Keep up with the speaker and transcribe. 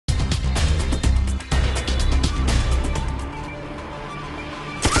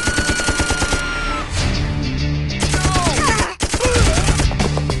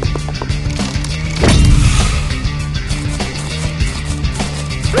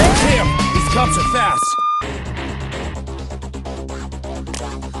Cops are fast.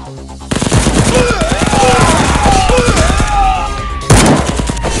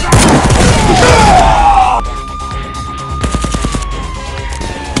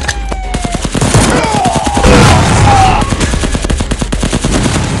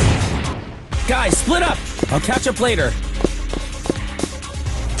 Guys, split up! I'll catch up later.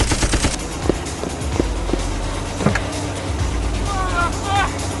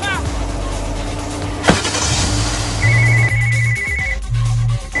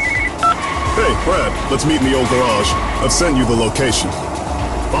 Brad, let's meet in the old garage. I've sent you the location.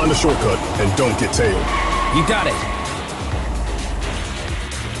 Find a shortcut and don't get tailed. You got it.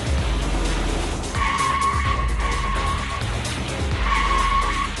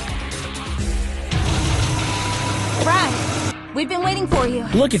 Brad, we've been waiting for you.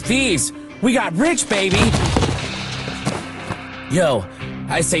 Look at these. We got rich, baby. Yo,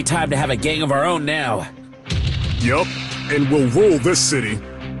 I say time to have a gang of our own now. Yup, and we'll rule this city.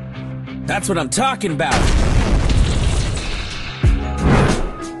 That's what I'm talking about.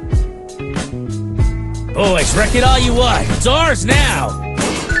 Boys, wreck it all you want. It's ours now.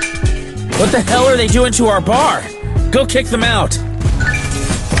 What the hell are they doing to our bar? Go kick them out.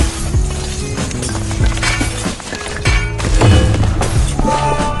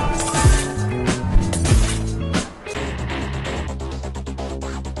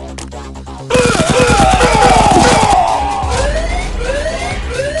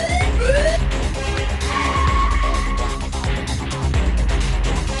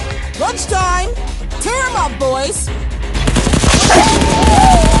 Lunchtime! Tear 'em up, boys!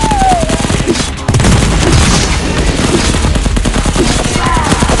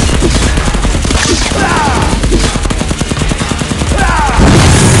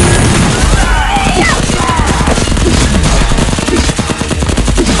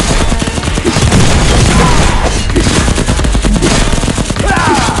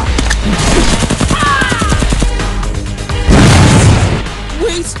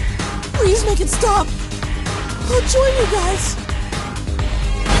 Please make it stop. I'll join you guys.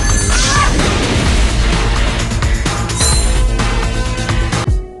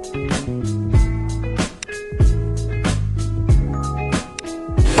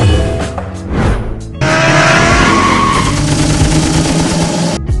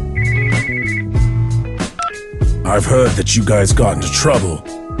 I've heard that you guys got into trouble.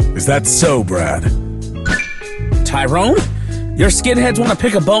 Is that so, Brad? Tyrone? Your skinheads want to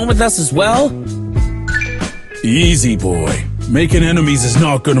pick a bone with us as well? Easy, boy. Making enemies is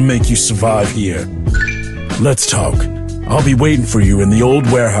not gonna make you survive here. Let's talk. I'll be waiting for you in the old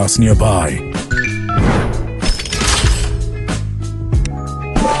warehouse nearby.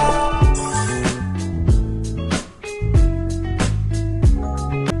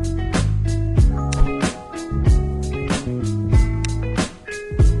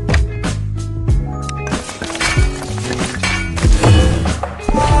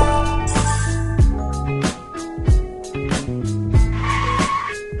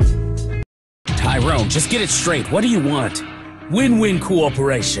 Tyrone, just get it straight. What do you want? Win-win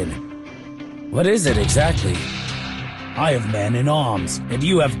cooperation. What is it exactly? I have men in arms, and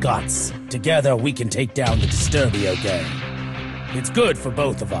you have guts. Together, we can take down the Disturbio gang. It's good for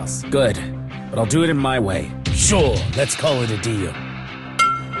both of us. Good, but I'll do it in my way. Sure, let's call it a deal.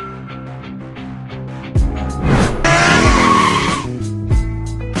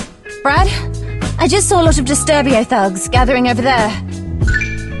 Brad, I just saw a lot of Disturbio thugs gathering over there.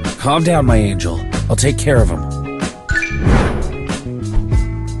 Calm down, my angel. I'll take care of them.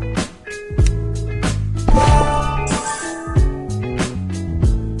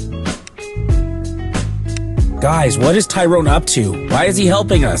 Guys, what is Tyrone up to? Why is he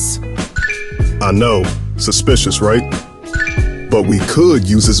helping us? I know. Suspicious, right? But we could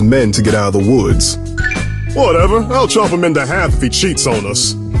use his men to get out of the woods. Whatever. I'll chop him into half if he cheats on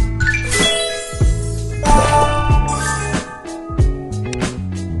us.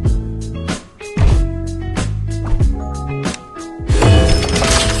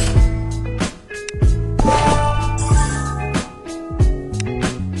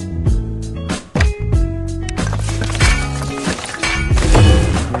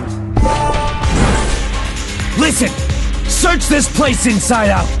 Listen! Search this place inside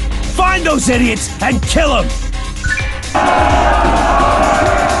out! Find those idiots and kill them!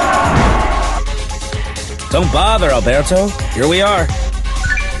 Don't bother, Alberto. Here we are.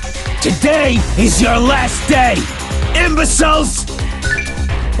 Today is your last day! Imbeciles!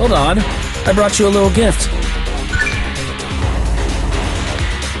 Hold on. I brought you a little gift.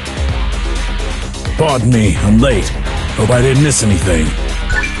 Pardon me, I'm late. Hope I didn't miss anything.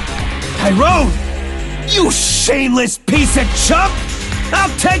 Tyrone! You shameless piece of chump! I'll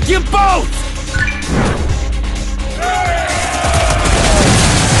take you both!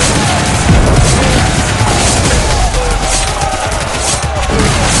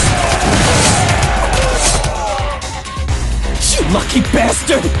 You lucky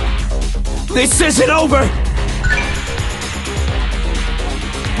bastard! This isn't over!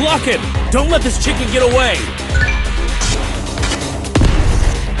 Block him! Don't let this chicken get away!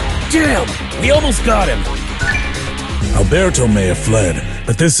 Damn! We almost got him! Alberto may have fled,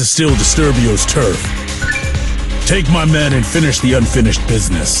 but this is still Disturbio's turf. Take my men and finish the unfinished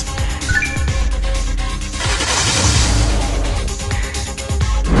business.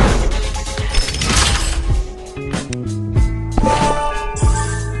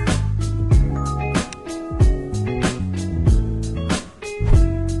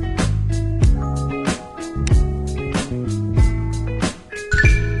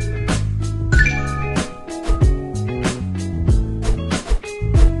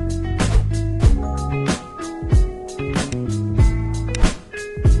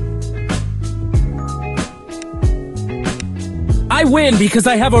 I win because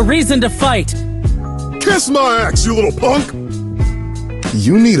I have a reason to fight! Kiss my axe, you little punk!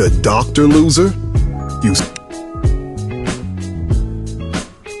 You need a doctor, loser? You...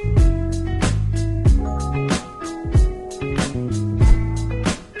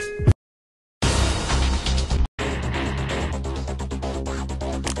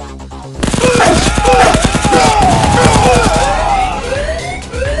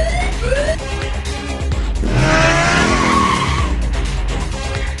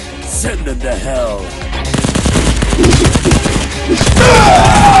 Send them to hell!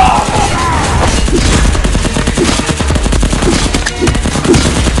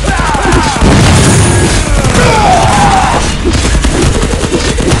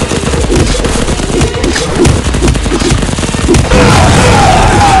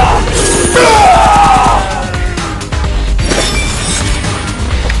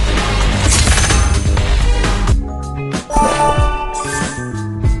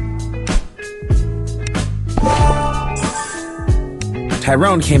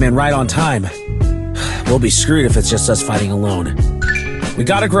 Tyrone came in right on time. We'll be screwed if it's just us fighting alone. We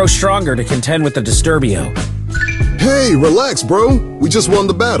gotta grow stronger to contend with the Disturbio. Hey, relax, bro. We just won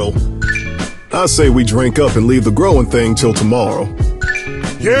the battle. I say we drink up and leave the growing thing till tomorrow.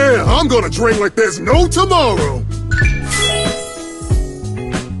 Yeah, I'm gonna drink like there's no tomorrow.